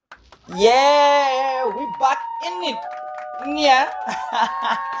Yeah, we back in it. Yeah.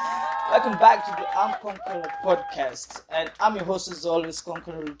 Welcome back to the I'm Conqueror podcast. And I'm your host as always,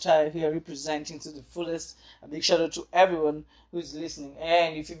 Conqueror Retire here representing to the fullest. A big shout out to everyone who's listening.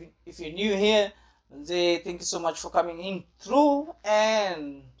 And if you're new here, say thank you so much for coming in through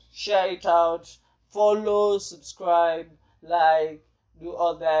and share it out, follow, subscribe, like, do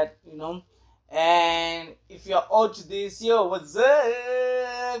all that. And if you're out to this, yo, what's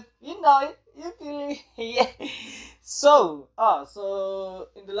up? You know it. You feel it. Yeah. So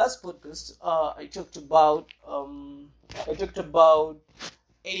in the last podcast, I talked about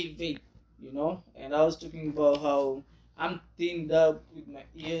elevate, and I was talking about how I'm thinned up with my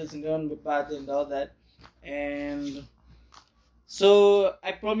ears and on my back and all that, and so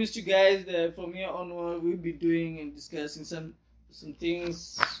I promised you guys that from here onward we'll be doing and discussing some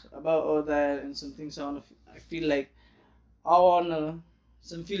things about all that and some things I feel like I wanna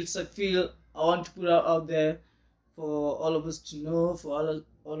some fields I feel I want to put out there for all of us to know, for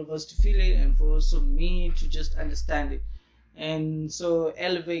all of us to feel it, and for also me to just understand it. And so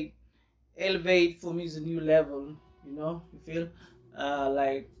elevate for me is a new level. You feel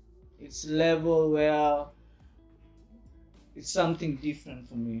like it's a level where it's something different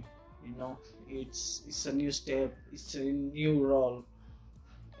for me. It's a new step, it's a new role,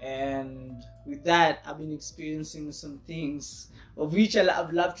 and with that I've been experiencing some things of which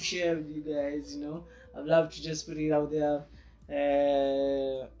I'd love to share with you guys. I'd love to just put it out there,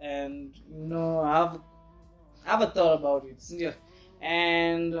 and I have a thought about it. Yeah.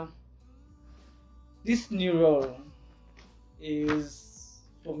 And this new role is,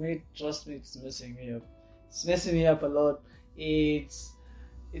 for me, trust me, it's messing me up. It's messing me up a lot. It's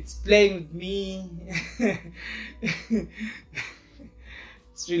playing with me.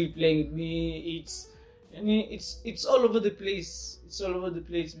 It's really playing with me. It's all over the place. It's all over the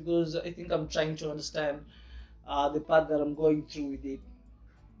place because I think I'm trying to understand the path that I'm going through with it.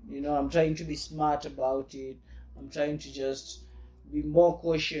 I'm trying to be smart about it. I'm trying to just be more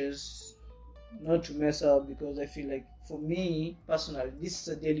cautious, not to mess up, because I feel like for me personally, this is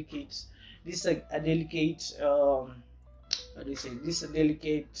a delicate how do you say, this is a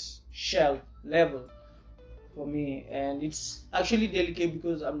delicate shell level for me, and it's actually delicate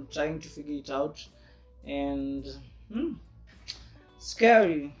because I'm trying to figure it out, and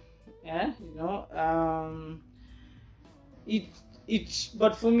scary. Yeah.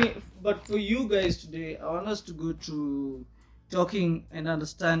 But for you guys today, I want us to go through talking and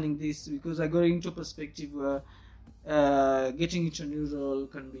understanding this, because I got into a perspective where getting into a new role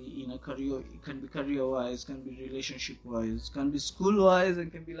can be in a career, it can be career wise, can be relationship wise, can be school wise,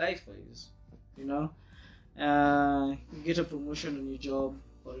 and can be life wise. You get a promotion on your job,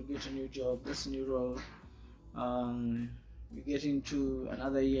 or you get a new job, that's a new role. You get into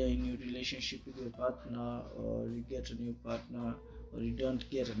another year in your relationship with your partner, or you get a new partner, or you don't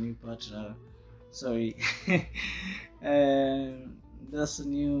get a new partner. Sorry. And that's a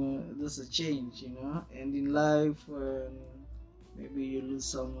change, and in life, when maybe you lose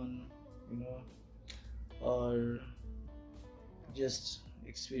someone, or just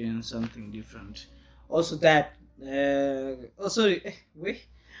experience something different. Also that wait,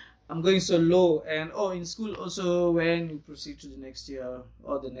 I'm going so low. And in school also, when you proceed to the next year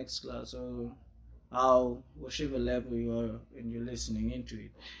or the next class, or whatever level you are when you're listening into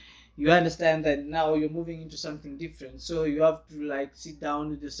it, you understand that now you're moving into something different. So you have to sit down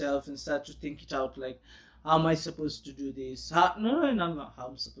with yourself and start to think it out, how am I supposed to do this? How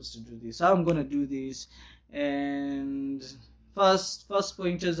I'm supposed to do this, how I'm gonna do this. And first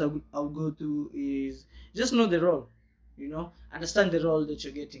pointers I'll go to is just know the role. Understand the role that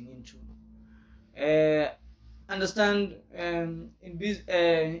you're getting into. Understand,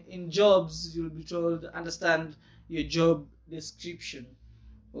 in jobs you'll be told, understand your job description.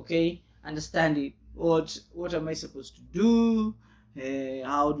 Okay, understand it. What am I supposed to do?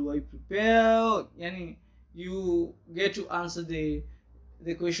 How do I prepare? You get to answer the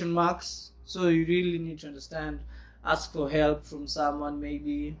question marks. So you really need to understand. Ask for help from someone,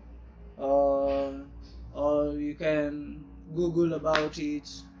 maybe, or you can Google about it.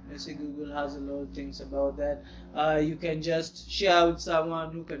 Let's say Google has a lot of things about that. You can just share with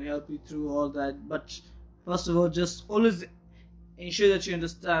someone who can help you through all that. But first of all, just always ensure that you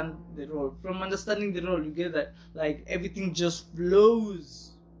understand the role. From understanding the role, you get that everything just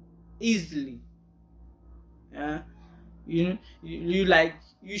flows easily. Yeah, you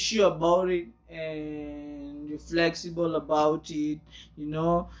you're sure about it, and you're flexible about it.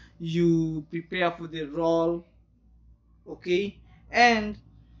 You prepare for the role. Okay, and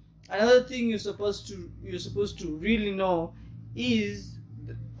another thing you're supposed to really know is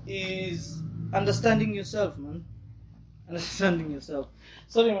is understanding yourself, man. Understanding yourself.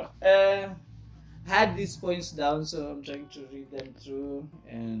 Sorry, had these points down, so I'm trying to read them through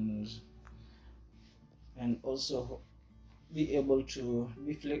and also be able to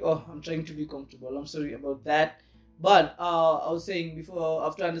be I'm trying to be comfortable. I'm sorry about that. But I was saying before,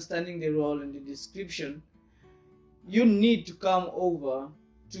 after understanding the role and the description, you need to come over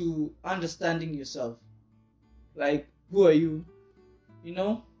to understanding yourself. Like, who are you? You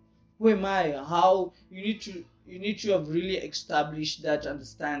know, who am I? How you need to have really established that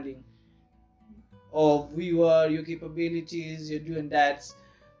understanding of who you are, your capabilities, your doing that.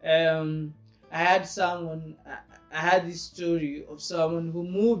 I had this story of someone who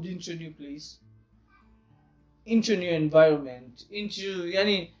moved into a new place, into a new environment, they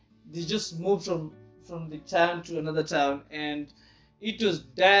just moved from the town to another town, and it was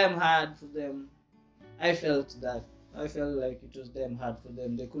damn hard for them. I felt like it was damn hard for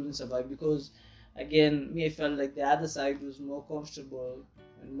them. They couldn't survive because, again, I felt like the other side was more comfortable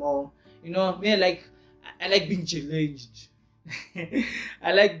and more, I like being challenged.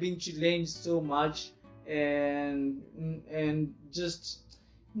 I like being challenged so much, and just,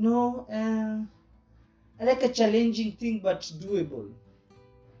 I like a challenging thing but doable.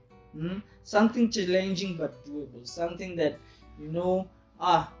 Something challenging but doable. Something that,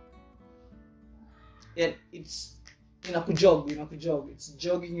 it's kujog. It's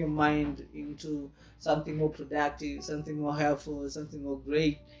jogging your mind into something more productive, something more helpful, something more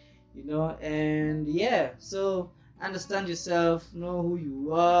great, and so understand yourself, know who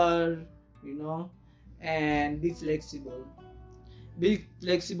you are, and be flexible. Be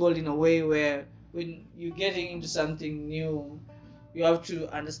flexible in a way where when you're getting into something new, you have to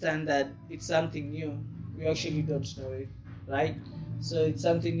understand that it's something new. You actually don't know it, right? So it's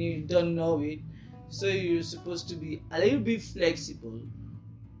something new, you don't know it. So you're supposed to be a little bit flexible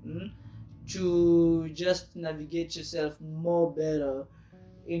to just navigate yourself more better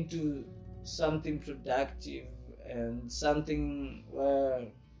into something productive and something where,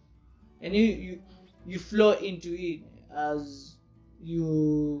 and you flow into it as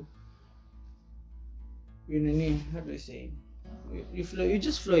how do I say it? You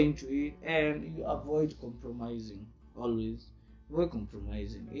just flow into it, and you avoid compromising. Always avoid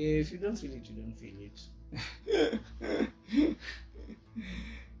compromising. If you don't feel it, you don't feel it.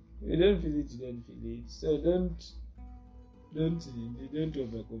 You don't feel it, you don't feel it. So don't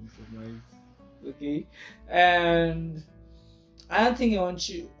over compromise. Okay? And another thing I want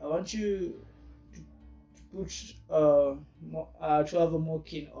you to put to have a more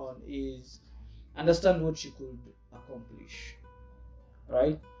keen on is understand what you could accomplish.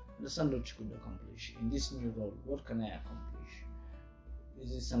 Right? Understand what you could accomplish in this new role. What can I accomplish?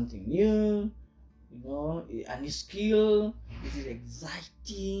 Is it something new? A new skill? Is it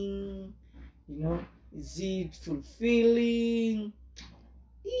exciting? Is it fulfilling?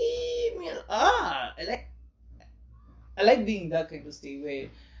 I like being that kind of state where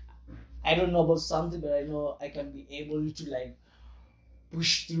I don't know about something, but I know I can be able to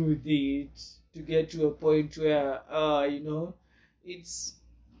push through it to get to a point where it's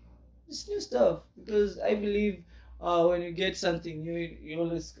new stuff. Because I believe when you get something new,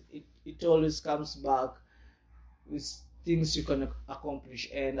 it always comes back with things you can accomplish,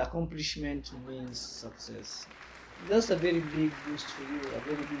 and accomplishment means success. That's a very big boost for you, a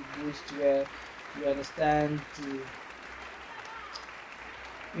very big boost where you understand to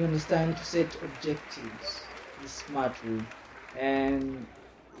set objectives the smart way. And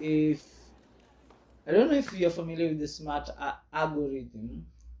I don't know if you're familiar with the SMART algorithm.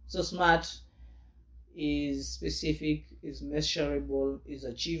 So SMART is specific, is measurable, is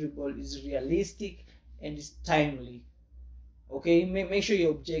achievable, is realistic, and is timely. Okay, make sure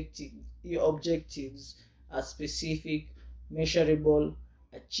your objectives are specific, measurable,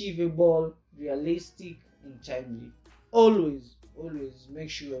 achievable, realistic, and timely. Always make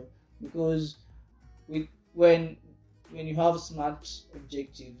sure, because when you have SMART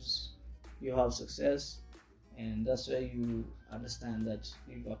objectives, you have success, and that's where you understand that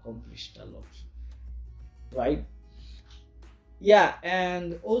you've accomplished a lot, right?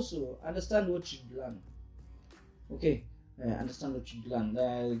 And also understand what you've learned. Okay, understand what you've learned.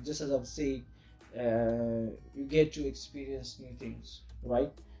 Just as I've said, you get to experience new things,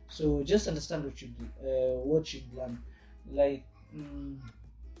 right? So just understand what you've learned. Like,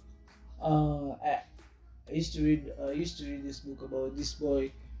 I used to read this book about this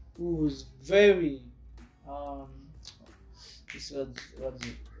boy who was very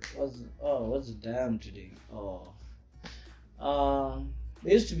what's the damn today?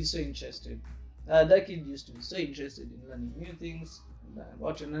 They used to be so interested. That kid used to be so interested in learning new things,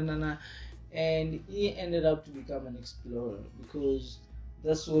 and he ended up to become an explorer because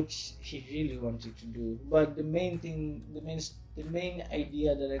that's what he really wanted to do. But the main thing, the main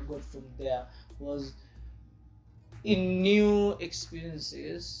idea that I got from there was, in new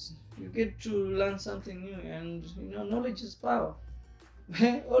experiences you get to learn something new, and knowledge is power.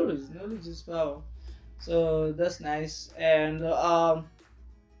 Always knowledge is power. So that's nice. And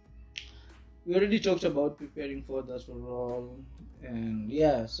we already talked about preparing for that role, and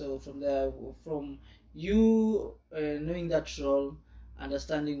so from there, from you knowing that role,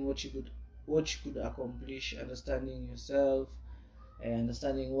 understanding what you could accomplish, understanding yourself, and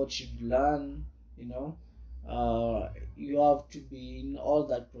understanding what you'd learn, you have to be in all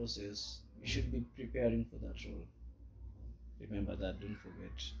that process. You should be preparing for that role. Remember that, don't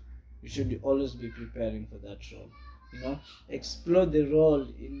forget. You should always be preparing for that role. Explore the role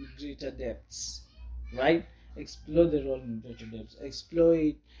in greater depths, right? Explore the role in greater depths. Explore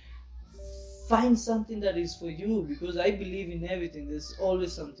it. Find something that is for you, because I believe in everything. There's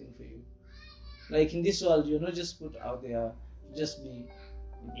always something for you. Like in this world, you're not just put out there just be,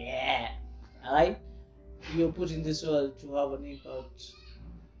 alright? You're put in this world to have an impact,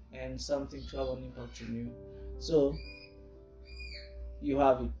 and something to have an impact on you. So you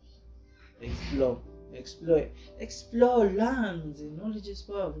have it. Explore, learn. The knowledge is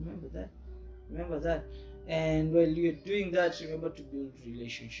power. Remember that. And while you're doing that, remember to build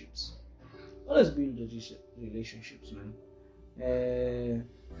relationships. Always build relationships, man.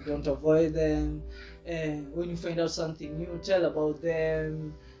 Don't avoid them. When you find out something new, tell about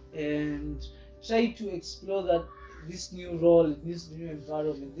them, and try to explore this new role, this new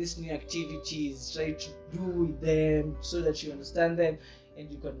environment, these new activities. Try to do with them so that you understand them, and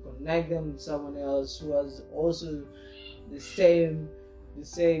you can connect them with someone else who has also the same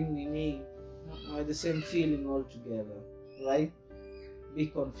meaning, or the same feeling altogether, right? Be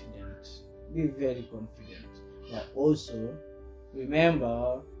confident. Be very confident. But also,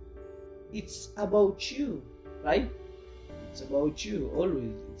 remember, it's about you, right? It's about you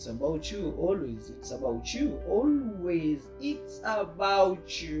always. It's about you always. It's about you always. It's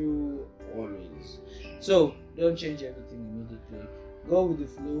about you always. So, don't change everything immediately. Go with the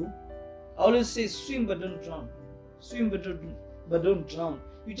flow. I always say swim but don't drown. Swim but don't drown.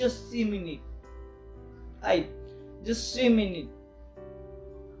 You just swim in it. Just swim in it.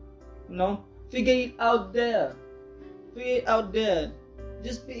 Figure it out there.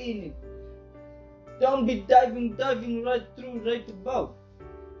 Just be in it. Don't be diving right through, right above.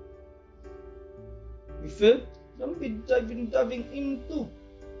 You feel? Don't be diving into.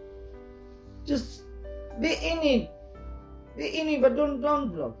 Just be in it. But don't drown,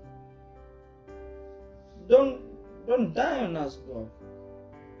 bro. Don't die on us, bro.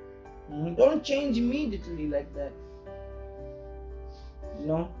 Don't change immediately like that.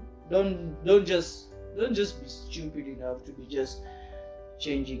 Don't just be stupid enough to be just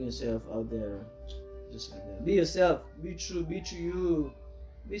changing yourself out there just like that. Be yourself. Be true. Be to you.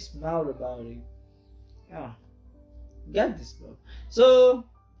 Be smart about it. Got this, bro. So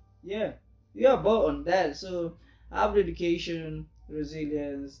you're about on that. So have dedication,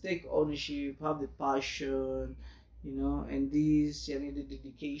 resilience, take ownership, have the passion, and this, you need the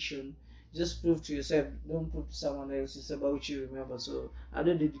dedication. Just prove to yourself, don't prove to someone else. It's about you, remember. So have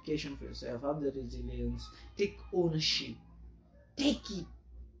the dedication for yourself, have the resilience, take ownership, take it.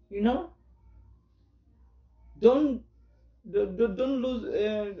 Don't lose.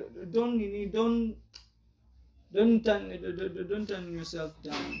 Don't turn yourself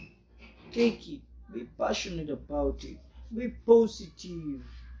down. Take it. Be passionate about it. Be positive.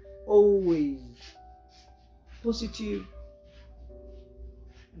 Always positive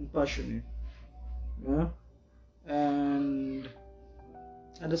and passionate. And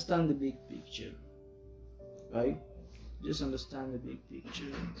understand the big picture. Right? Just understand the big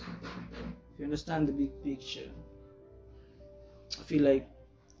picture. If you understand the big picture, I feel like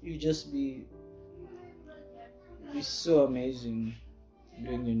you just be so amazing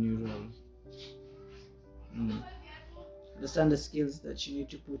doing your new role. Understand the skills that you need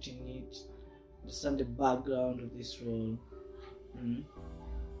to put in it. Understand the background of this role.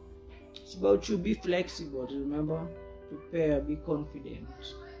 It's about you. Be flexible. Remember, prepare. Be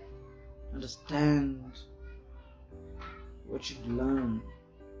confident. Understand what you learn.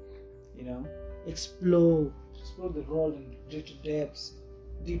 Explore the role in greater depths,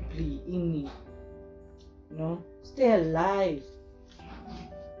 deeply in it. Stay alive.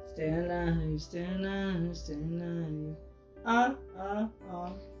 Stay alive.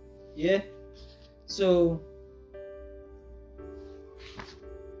 Yeah. So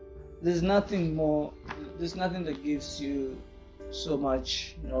there's nothing that gives you so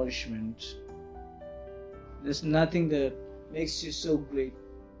much nourishment. There's nothing that makes you so great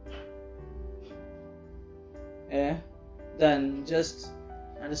than just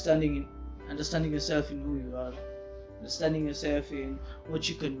understanding yourself in who you are, understanding yourself in what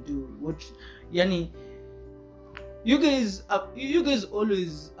you can do. You guys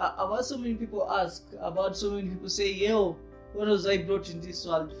always, I've had so many people ask about, so many people say, yo, what was I brought in this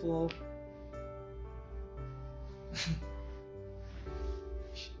world for?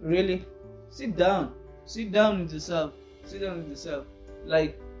 Really? Sit down with yourself.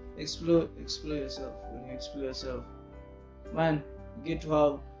 Like, explore yourself. When you explore yourself, man, you get to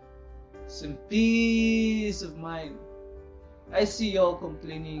have some peace of mind. I see y'all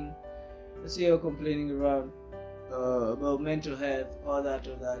complaining around about mental health, all that.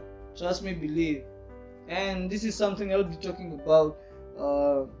 Trust me, believe. And this is something I'll be talking about.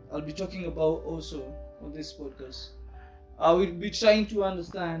 Also on this podcast. I will be trying to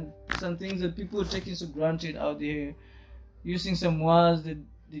understand some things that people are taking for granted out there, using some words that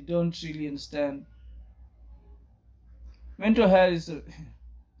they don't really understand. Mental health is a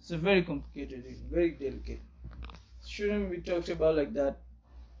very complicated thing, very delicate. Shouldn't be talked about like that.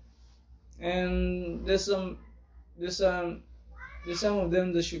 And there's some of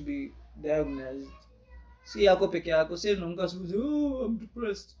them that should be diagnosed. See, yako peke yako, say no, oh, I'm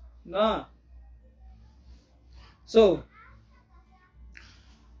depressed. Nah. So,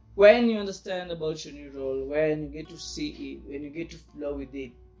 when you understand about your new role, when you get to see it, when you get to flow with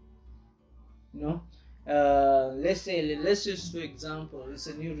it, let's just, for example, it's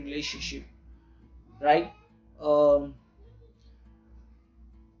a new relationship, right?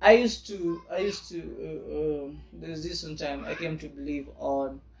 I used to there's this one time I came to believe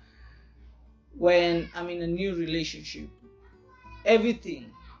on, when I'm in a new relationship,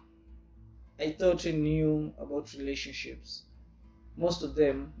 everything I thought I knew about relationships, most of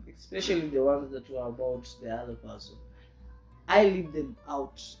them, especially the ones that were about the other person, I leave them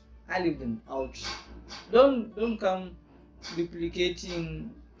out. Don't come duplicating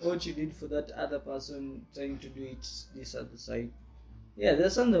what you did for that other person, trying to do it this other side. Yeah,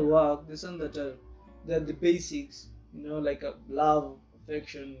 there's some that work, there's some that are the basics, like love,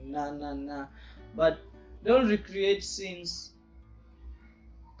 affection, nah. But don't recreate scenes.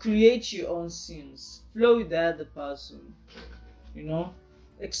 Create your own scenes. Flow with the other person.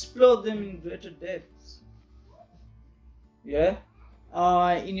 Explore them in greater depths. Yeah?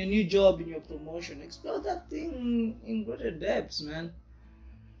 In your new job, in your promotion, explore that thing in greater depths, man.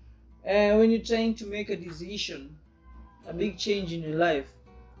 And when you're trying to make a decision, a big change in your life,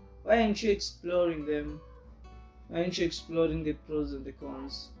 why aren't you exploring them? Why aren't you exploring the pros and the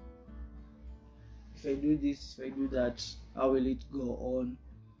cons? If I do this, if I do that, how will it go on?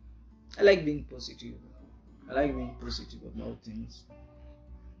 I like being positive. About things.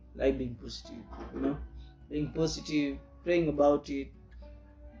 I like being positive, being positive, praying about it,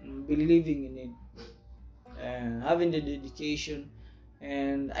 believing in it, and having the dedication.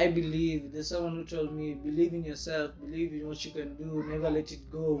 And I believe, there's someone who told me, believe in yourself, believe in what you can do, never let it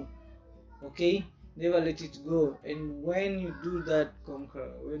go. Okay? Never let it go. And when you do that,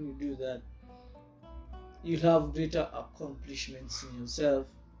 conquer. When you do that, you'll have greater accomplishments in yourself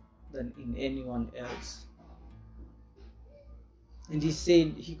than in anyone else. And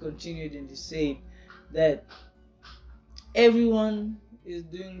he continued and he said that everyone is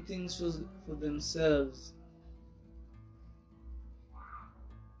doing things for themselves.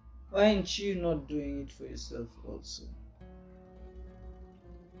 Why aren't you not doing it for yourself also?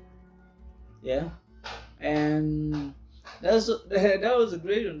 Yeah? And that was a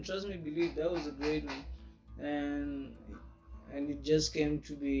great one. Trust me, believe, that was a great one. And it just came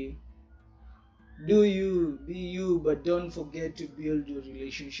to be, do you, be you, but don't forget to build your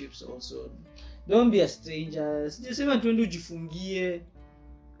relationships also. Don't be a stranger. Just say, man, I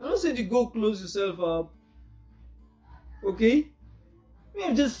don't say to go close yourself up. Okay?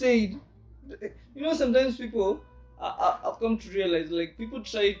 I've just said, sometimes people, I've come to realize, like, people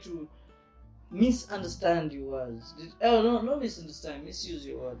try to misunderstand your words. Not misunderstand, misuse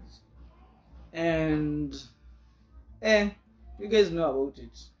your words. And, you guys know about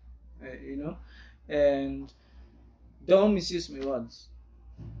it, and don't misuse my words.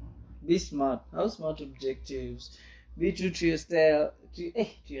 Be smart. Have smart objectives. Be true to your style.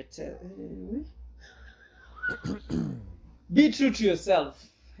 Be true to yourself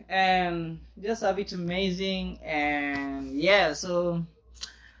and just have it amazing. And yeah, so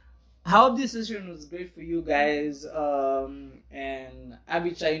I hope this session was great for you guys, and I'll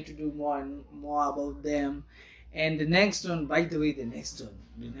be trying to do more and more about them. And the next one, by the way, the next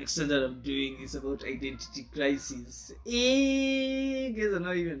The next one that I'm doing is about identity crisis. You guys are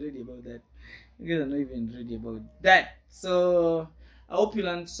not even ready about that. So I hope you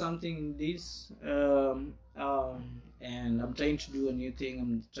learned something in this. And I'm trying to do a new thing.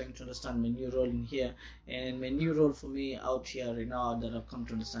 I'm trying to understand my new role in here. And my new role for me out here right now that I've come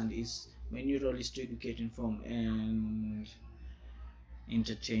to understand is my new role is to educate, inform, and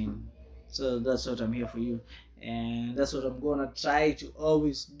entertain. So that's what I'm here for you. And that's what I'm gonna try to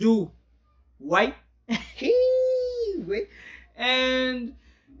always do. Why? And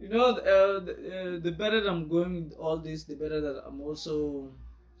you know, the better I'm going with all this, the better that I'm also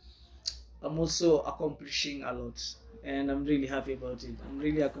accomplishing a lot, and I'm really happy about it. I'm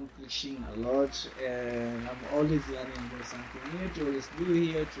really accomplishing a lot, and I'm always learning. There's something new to always do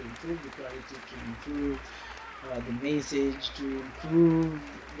here to improve the quality, to improve the message, to improve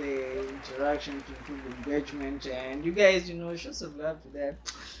the interaction, to improve the engagement. And you guys, show some love to that.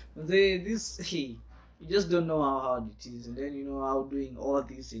 You just don't know how hard it is, and then how doing all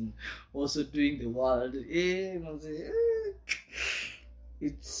this and also doing the world.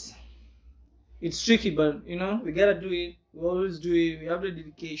 It's tricky, but we gotta do it. We always do it. We have the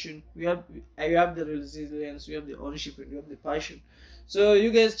dedication. We have the resilience. We have the ownership, and we have the passion. So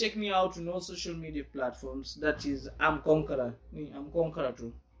you guys check me out on all social media platforms. That is, I'm Conqueror. I'm Conqueror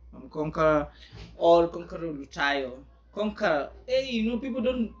too. I'm Conqueror or Conqueror Lutayo. Conqueror. Hey, people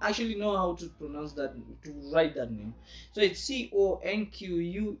don't actually know how to pronounce that, to write that name. So it's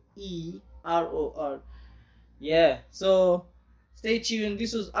CONQUEROR. Yeah. So stay tuned.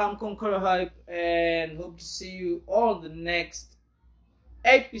 This was I'm Conqueror Hype, and hope to see you on the next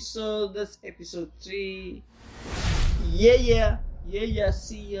episode. That's episode 3. Yeah. See ya.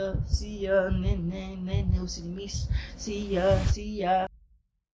 See ya. See ya.